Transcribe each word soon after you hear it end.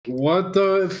What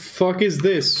the fuck is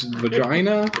this?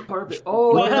 Vagina? Carpet.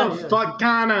 Oh, What yeah, the yeah. fuck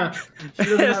kinda?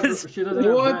 She doesn't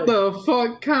have What red. the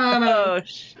fuck kinda? Oh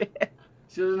shit.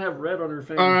 She doesn't have red on her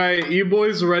face. Alright, you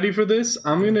boys ready for this?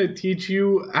 I'm gonna teach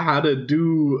you how to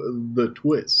do the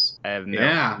twist. I have no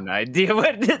Yeah. idea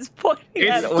what this point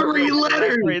is. It's 3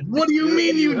 letters! What do you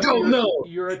mean you don't know?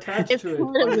 You're attached to it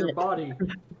on your body.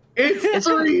 It's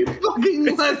 3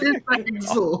 fucking letters,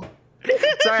 Axel!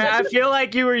 Sorry, I feel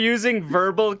like you were using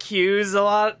verbal cues a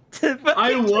lot to I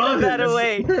fucking was. give that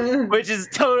away. Which is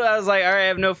total. I was like, alright, I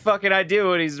have no fucking idea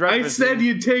what he's referencing. I said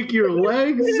you take your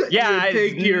legs, yeah, you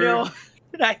take I your... no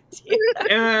idea.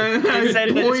 And I I said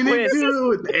the pointed twist. to it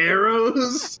with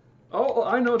arrows. Oh,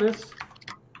 I know this.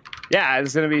 Yeah,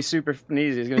 it's gonna be super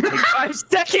easy. It's gonna take 5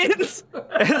 seconds.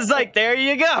 It's like, there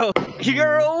you go.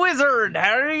 You're a wizard,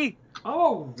 Harry.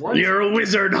 Oh, what? You're a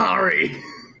wizard, Harry.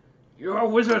 You're a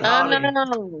wizard, Harry.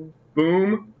 No.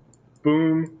 Boom,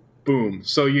 boom, boom.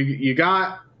 So you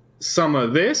got some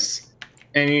of this,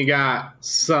 and you got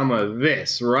some of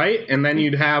this, right? And then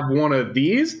you'd have one of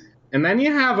these, and then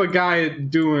you have a guy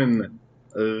doing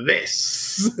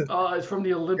this. It's from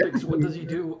the Olympics. What does he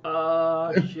do?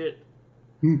 Shit.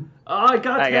 I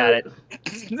got it.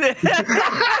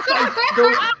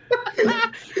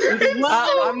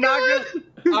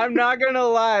 I'm not gonna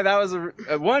lie. That was a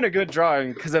good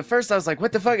drawing. Because at first I was like,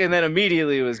 "What the fuck?" And then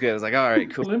immediately it was good. I was like, "All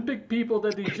right, cool." Olympic people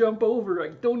that they jump over. I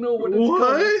don't know what it's What?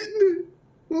 called.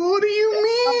 What do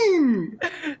you mean?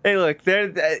 Hey, look,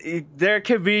 there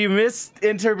could be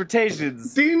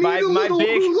misinterpretations. Do you need a little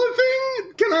big hula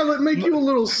thing? Can I make you a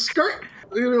little skirt?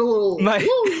 A little.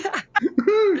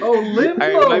 Oh, limbo.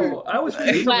 Alright, I was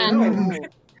thinking something else.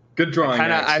 Good drawing,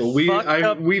 Kinda, Axel.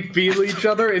 We feel each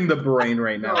other in the brain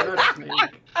right No, now. that's me.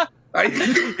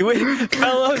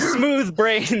 fellow smooth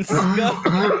brains.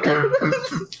 Go.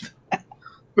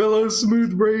 Fellow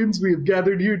smooth brains, we have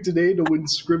gathered here today to win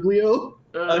Skriblio.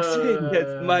 That's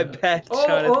my bad, Oh,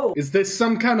 Jonathan. oh. Is this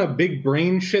some kind of big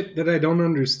brain shit that I don't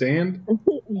understand?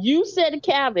 You said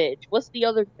cabbage. What's the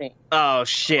other thing? Oh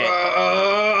shit. I'm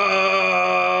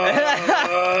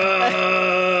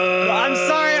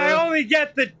sorry. I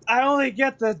only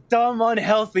get the dumb,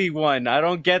 unhealthy one. I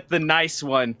don't get the nice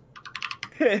one.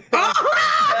 At the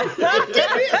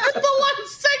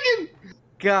last second!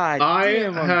 God I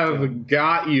damn, I'm have dumb.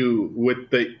 got you with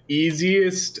the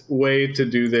easiest way to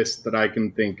do this that I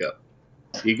can think of.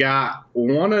 You got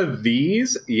one of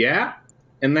these, yeah,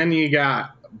 and then you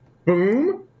got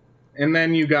boom, and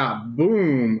then you got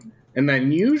boom, and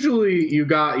then usually you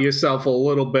got yourself a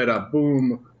little bit of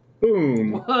boom,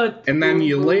 boom, What? and then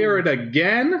you Boom, layer it boom.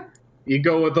 again, you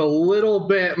go with a little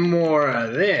bit more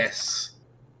of this,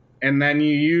 and then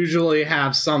you usually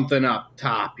have something up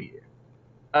top here.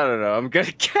 I don't know. I'm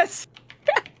gonna guess.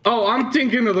 Oh, I'm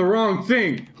thinking of the wrong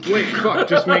thing. Wait, fuck,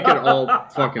 just make it all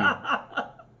fucking...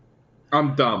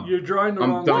 I'm dumb. You're drawing the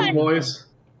I'm wrong dumb, one. Hold boys.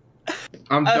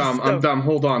 I'm dumb. dumb.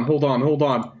 Hold on.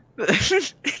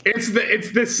 It's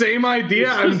the same idea.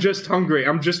 I'm just hungry.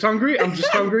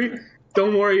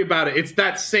 Don't worry about it. It's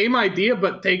that same idea,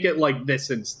 but take it like this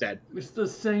instead. It's the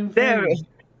same Damn thing. it.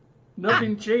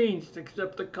 Nothing changed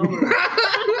except the color.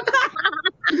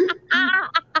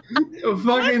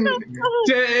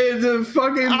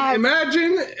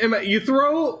 Imagine you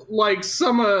throw like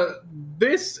some of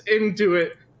this into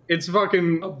it. It's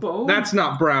fucking. A bone? That's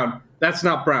not brown.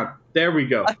 There we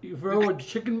go. You throw a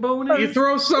chicken bone in? You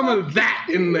throw some of that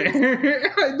in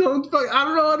there. I don't know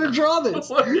how to draw this.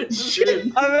 What is Shit.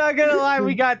 this? I'm not gonna lie.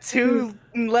 We got 2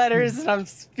 letters, and I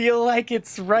feel like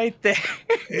it's right there.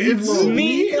 It's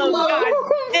Meatloaf. God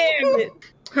damn it.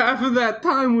 Half of that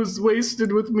time was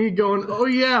wasted with me going, oh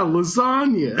yeah,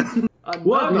 lasagna. A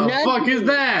What the nugget? fuck is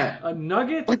that? A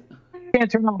nugget? Can't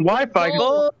turn on Wi-Fi.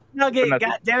 Oh, nugget,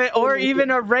 god damn it, or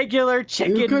even a regular You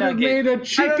chicken could have nugget. made a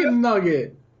chicken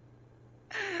nugget.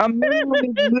 I'm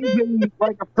literally living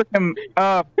like a freaking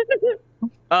Oh,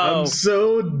 I'm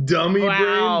so dummy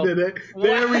Wow. brain today.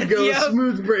 There we What? go, Yep.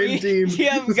 smooth brain team.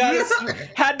 Yep,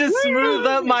 had to smooth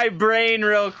up my brain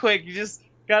real quick. You just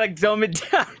gotta dumb it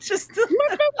down just a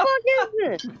What the fuck is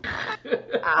this?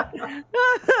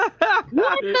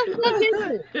 What the fuck is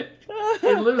this?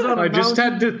 It lives on a I just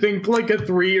mountain. had to think like a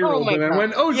 3-year-old, Oh my and I God.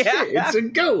 went, oh Yeah. shit, it's a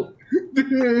goat. Look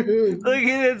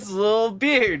at its little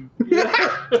beard. We're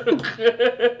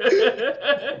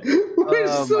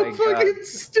Oh so my God. fucking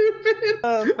stupid.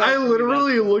 Oh, fuck I you,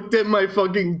 literally looked at my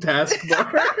fucking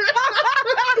taskbar.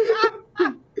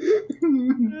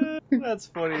 That's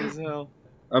funny as hell.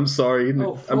 I'm sorry.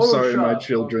 Oh, I'm sorry, my Photoshop.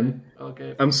 children.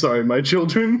 Okay. I'm sorry, my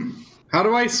children. How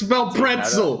do I spell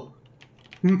pretzel?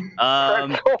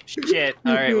 Shit.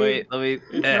 All right, wait. Let me.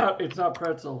 It's not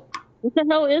pretzel. What the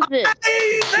hell is it?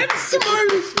 Hey, that's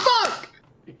smart as fuck.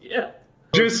 Yeah.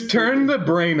 Just turn the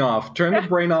brain off. Turn the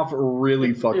brain off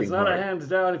really fucking It's not hard. a hands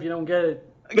down if you don't get it.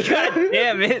 God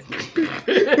damn it!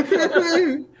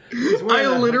 I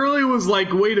literally was like,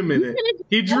 wait a minute.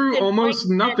 He drew almost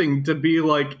nothing to be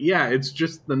like, yeah, it's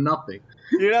just the nothing.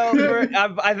 You know,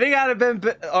 I think I'd have been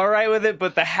all right with it,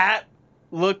 but the hat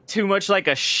looked too much like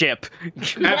a ship.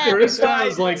 At first, I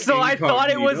was like, so I thought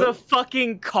it was a incognito.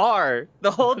 fucking car.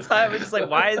 The whole time, I was just like,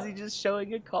 why is he just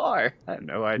showing a car? I have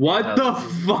no idea. What the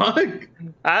fuck?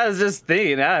 I was just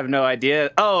thinking, I have no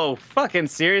idea. Oh, fucking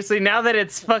seriously? Now that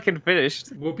it's fucking finished.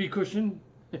 Whoopee cushion.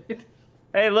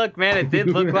 Hey, look, man, it did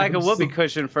look like a whoopee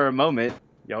cushion for a moment.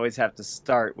 You always have to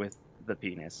start with the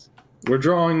penis. We're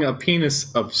drawing a penis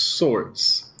of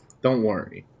sorts. Don't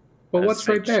worry. But what's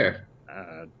right there?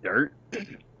 Dirt.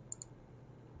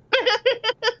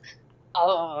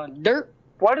 Dirt.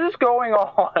 What is going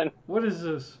on? What is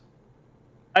this?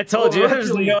 I told you, there's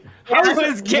Hercules. no. How I is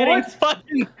was it- getting what?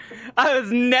 fucking. I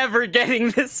was never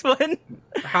getting this one.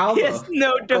 How He has the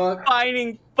no fuck?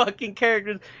 defining fucking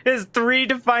characters. He has 3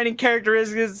 defining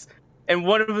characteristics, and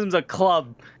one of them's a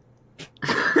club.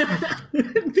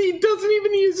 He doesn't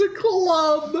even use a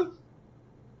club.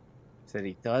 Said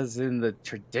he does in the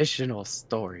traditional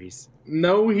stories.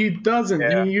 No, he doesn't.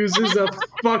 Yeah. He uses a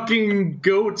fucking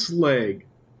goat's leg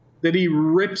that he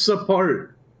rips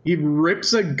apart. He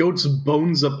rips a goat's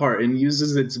bones apart and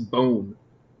uses its bone.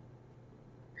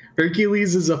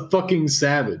 Hercules is a fucking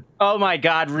savage. Oh my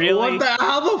god, really? What the?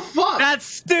 How the fuck? That's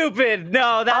stupid.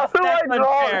 No, that's How do I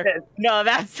draw unfair. this? No,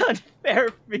 that's unfair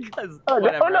because I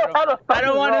whatever. don't know how to I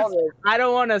don't want draw to. this. I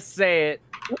don't want to say it.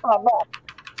 Oh, no.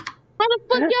 How the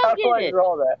fuck How y'all do I get it?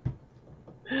 draw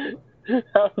that?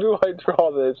 How do I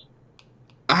draw this?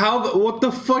 How? What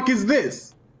the fuck is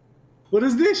this? What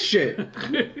is this shit?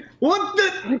 What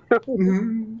the? How the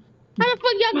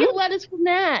fuck y'all get letters from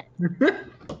that?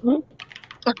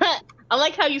 I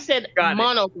like how you said Got it.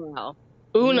 monobrow.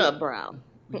 Unibrow.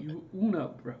 Una,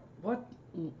 bro. What?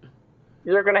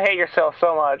 You're gonna hate yourself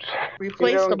so much. If you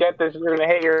Replace don't the get this, you're gonna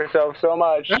hate yourself so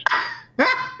much.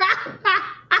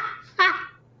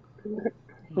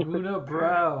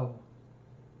 Unibrow.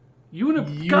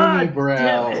 God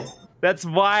damn it. That's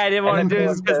why I didn't want to do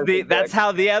this because that's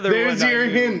how the other There's one. your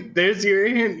hint. There's your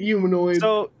hint, humanoid.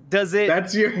 So does it?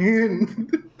 That's your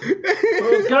hint.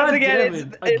 Oh, God again, damn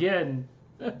it's- it. Again.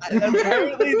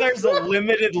 Apparently, there's a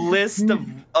limited list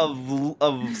of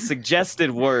suggested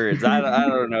words. I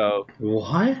don't know.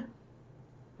 What?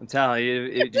 I'm telling you,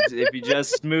 if you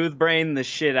just smooth brain the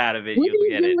shit out of it, What do you'll you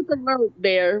get do it. with the rope,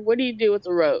 Bear? What do you do with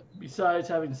the rope? Besides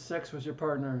having sex with your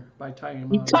partner by tying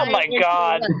him You up. tie Oh my it into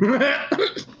God.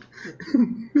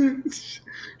 what?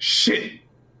 Shit.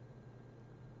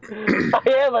 I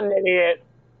am an idiot.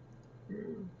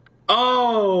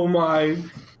 Oh my.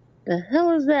 The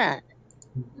hell is that?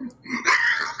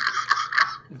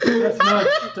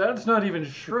 That's not even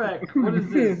Shrek. What is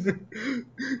this?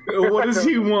 What does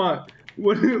he want?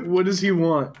 What does he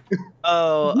want?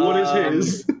 Oh, What is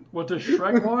his? What does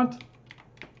Shrek want?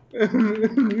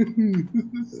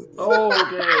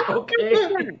 Oh,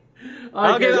 okay.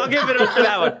 I'll give it up for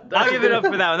that one. I'll give it up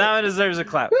for that one. That one deserves a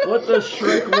clap. What does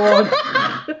Shrek want?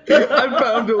 I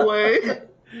found a way.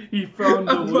 He found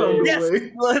a found way. a Yes,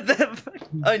 way.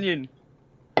 onion.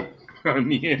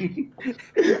 Onion. No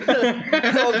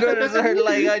gooders are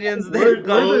like onions. Where- They've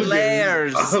got where does-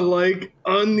 layers. I like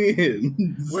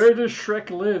onions. Where does Shrek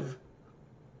live?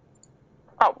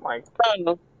 Oh my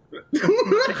God.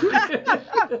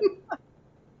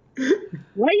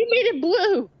 Why you made it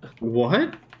blue?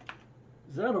 What?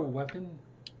 Is that a weapon?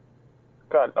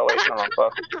 God, no, wait, no,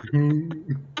 fuck.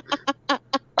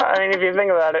 I mean, if you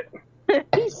think about it.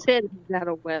 He said he's got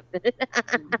a weapon.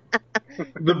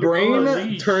 The brain Oh,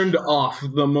 leash. turned off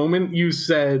the moment you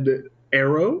said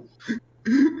arrow.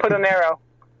 Put an arrow.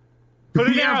 Put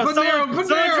an Yeah, arrow. put an arrow, Someone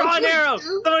put an draw arrow. an arrow.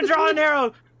 Someone draw an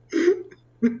arrow.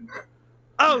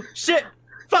 Oh shit!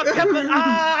 Fuck!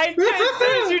 I knew as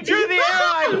soon as you drew the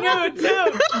arrow, I knew it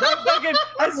too.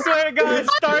 I swear to God, I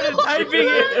started typing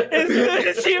it as soon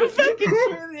as you fucking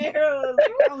drew the arrow. I was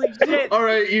like, holy shit! All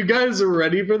right, you guys are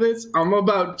ready for this? I'm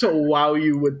about to wow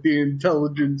you with the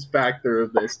intelligence factor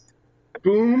of this.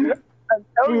 Boom, I'm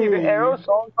telling you, the arrow's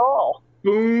so tall.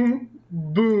 boom,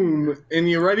 boom. And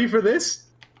you ready for this?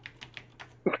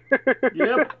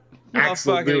 Yep. I'll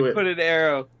Axel, do fucking it. put an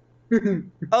arrow.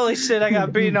 Holy shit! I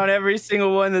got beaten on every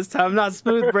single one this time. I'm not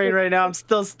smooth brain right now. I'm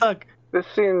still stuck. This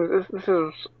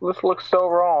looks so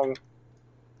wrong.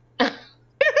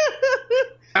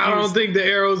 I don't think the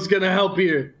arrow's gonna help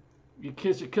here. You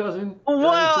kiss your cousin.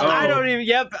 Well, I don't even.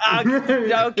 Yep.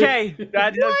 Okay.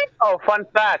 Oh, fun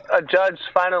fact: a judge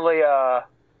finally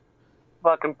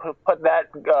fucking put that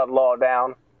law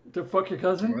down. To fuck your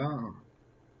cousin? Wow.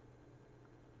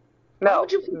 No,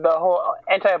 the whole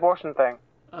anti-abortion thing.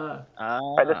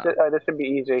 This should be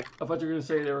easy. I thought you were gonna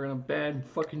say they were gonna ban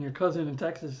fucking your cousin in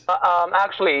Texas.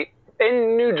 Actually,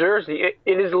 in New Jersey,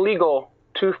 it is legal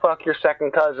to fuck your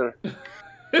second cousin.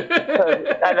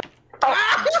 I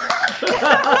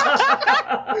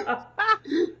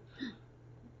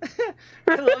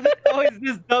love it. Always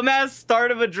this dumbass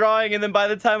start of a drawing, and then by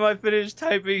the time I finish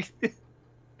typing,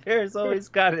 Bear's always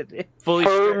got it fully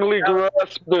firmly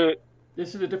grasped it.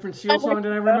 This is a different Seal song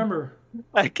than I remember.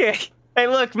 Okay. Hey,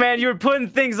 look, man, you were putting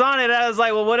things on it. I was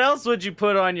like, well, what else would you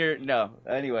put on your... No.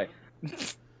 Anyway.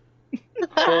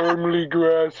 Firmly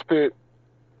grasp it.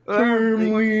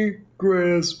 Firmly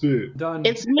grasp it. Done.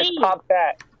 It's me. Pop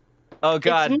that. Oh,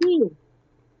 God. It's me.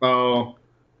 Oh.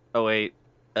 Oh, wait.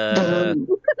 Oh,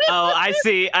 I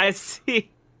see.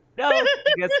 No, I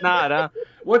guess not, huh?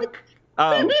 What?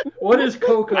 Oh. What is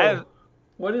Coco?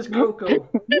 What is Coco?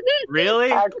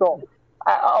 Really? Axel.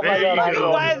 Oh my There God, you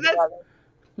go. Axel.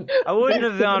 I wouldn't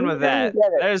have gone with that.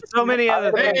 There's so many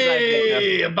other things I think of.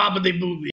 Hey, a bobbity booby.